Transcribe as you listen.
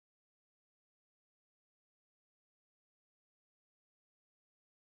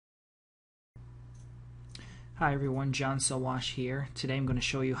Hi everyone, John Sowash here. Today I'm going to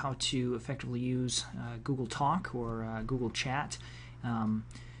show you how to effectively use Google Talk or Google Chat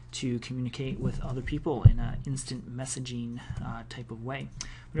to communicate with other people in an instant messaging type of way.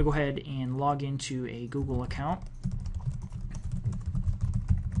 I'm going to go ahead and log into a Google account.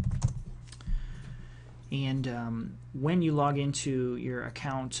 And when you log into your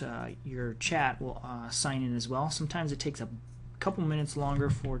account, your chat will sign in as well. Sometimes it takes a couple minutes longer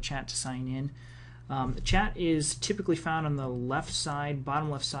for chat to sign in. The chat is typically found on the left side,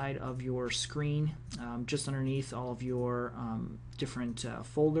 bottom left side of your screen, just underneath all of your different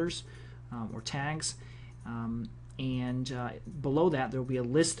folders or tags. And below that there will be a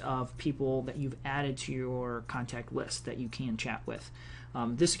list of people that you've added to your contact list that you can chat with.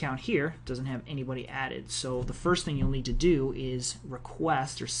 This account here doesn't have anybody added, so the first thing you'll need to do is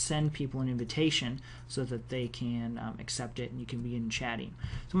request or send people an invitation so that they can accept it and you can begin chatting.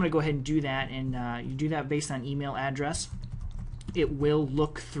 So I'm going to go ahead and do that, and you do that based on email address. It will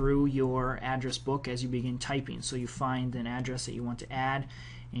look through your address book as you begin typing, so you find an address that you want to add,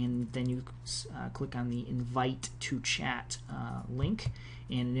 and then you click on the invite to chat link,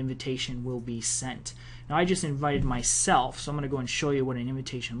 and an invitation will be sent. Now I just invited myself, so I'm going to go and show you what an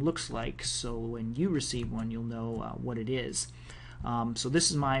invitation looks like, so when you receive one you'll know what it is. So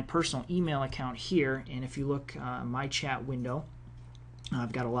this is my personal email account here, and if you look my chat window,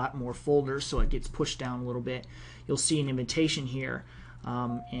 I've got a lot more folders, so it gets pushed down a little bit. You'll see an invitation here,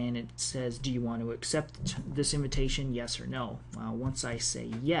 and it says, do you want to accept this invitation, yes or no? Once I say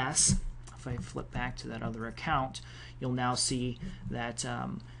yes, if I flip back to that other account, you'll now see that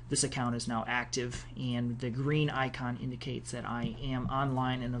this account is now active, and the green icon indicates that I am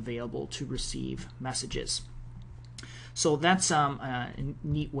online and available to receive messages. So that's a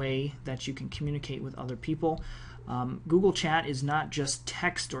neat way that you can communicate with other people. Google Chat is not just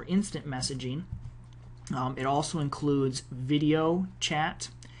text or instant messaging. It also includes video chat,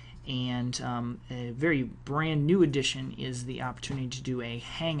 and a very brand new addition is the opportunity to do a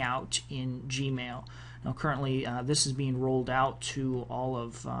hangout in Gmail. Now currently this is being rolled out to all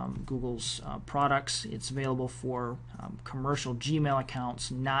of Google's products. It's available for commercial Gmail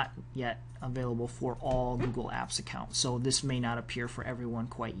accounts, not yet available for all Google Apps accounts. So this may not appear for everyone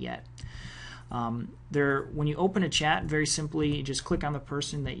quite yet. When you open a chat, very simply you just click on the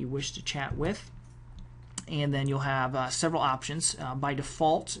person that you wish to chat with, and then you'll have several options. By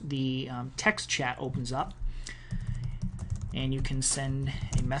default, the text chat opens up, and you can send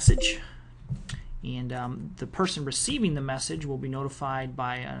a message, and the person receiving the message will be notified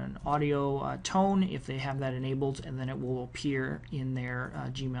by an audio tone if they have that enabled, and then it will appear in their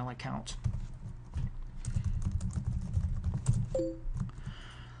Gmail account.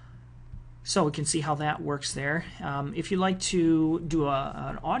 So we can see how that works there. If you'd like to do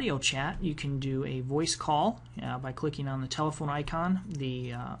an audio chat, you can do a voice call by clicking on the telephone icon.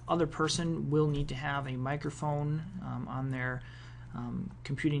 The other person will need to have a microphone on their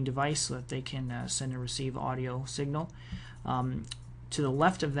computing device so that they can send and receive audio signal. To the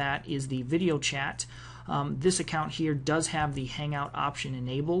left of that is the video chat. This account here does have the Hangout option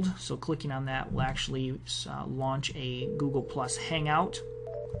enabled, so clicking on that will actually launch a Google Plus Hangout.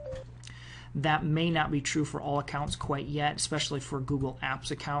 That may not be true for all accounts quite yet, especially for Google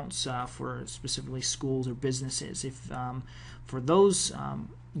Apps accounts, for specifically schools or businesses. If for those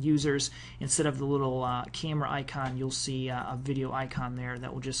users, instead of the little camera icon, you'll see a video icon there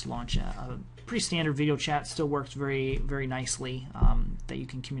that will just launch a pretty standard video chat. Still works very, very nicely, that you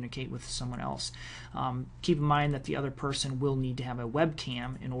can communicate with someone else. Keep in mind that the other person will need to have a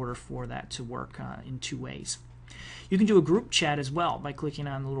webcam in order for that to work in two ways. You can do a group chat as well by clicking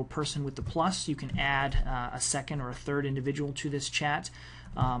on the little person with the plus. You can add a second or a third individual to this chat,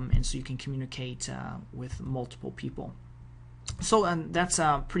 and so you can communicate with multiple people. So that's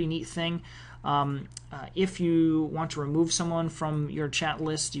a pretty neat thing. If you want to remove someone from your chat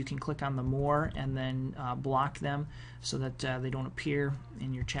list, you can click on the more and then block them so that they don't appear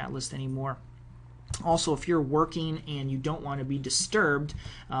in your chat list anymore. Also, if you're working and you don't want to be disturbed,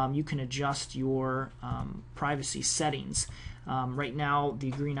 you can adjust your privacy settings. Right now, the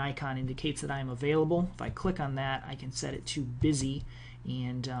green icon indicates that I am available. If I click on that, I can set it to busy,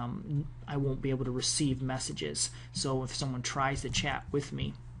 and I won't be able to receive messages. So if someone tries to chat with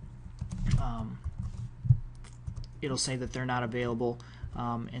me, it'll say that they're not available,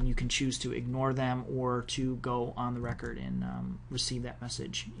 and you can choose to ignore them or to go on the record and receive that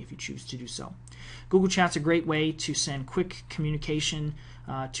message if you choose to do so. Google Chat's a great way to send quick communication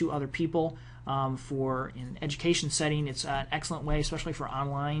to other people. For an education setting, it's an excellent way, especially for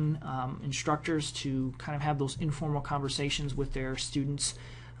online instructors, to kind of have those informal conversations with their students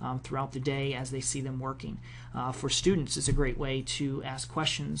throughout the day as they see them working. For students, it's a great way to ask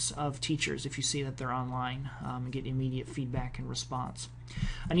questions of teachers if you see that they're online and get immediate feedback and response.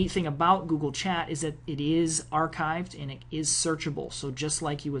 A neat thing about Google Chat is that it is archived and it is searchable. So just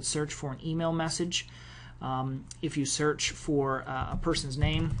like you would search for an email message, if you search for a person's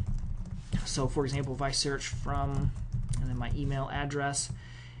name, so for example, if I search from and then my email address,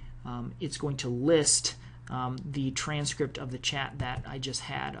 it's going to list the transcript of the chat that I just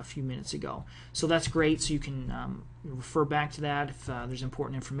had a few minutes ago. So that's great. So you can refer back to that if there's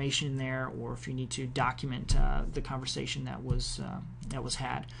important information in there, or if you need to document the conversation that was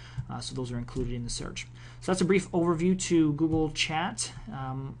had. So those are included in the search. So that's a brief overview to Google Chat.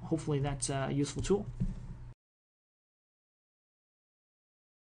 Hopefully that's a useful tool.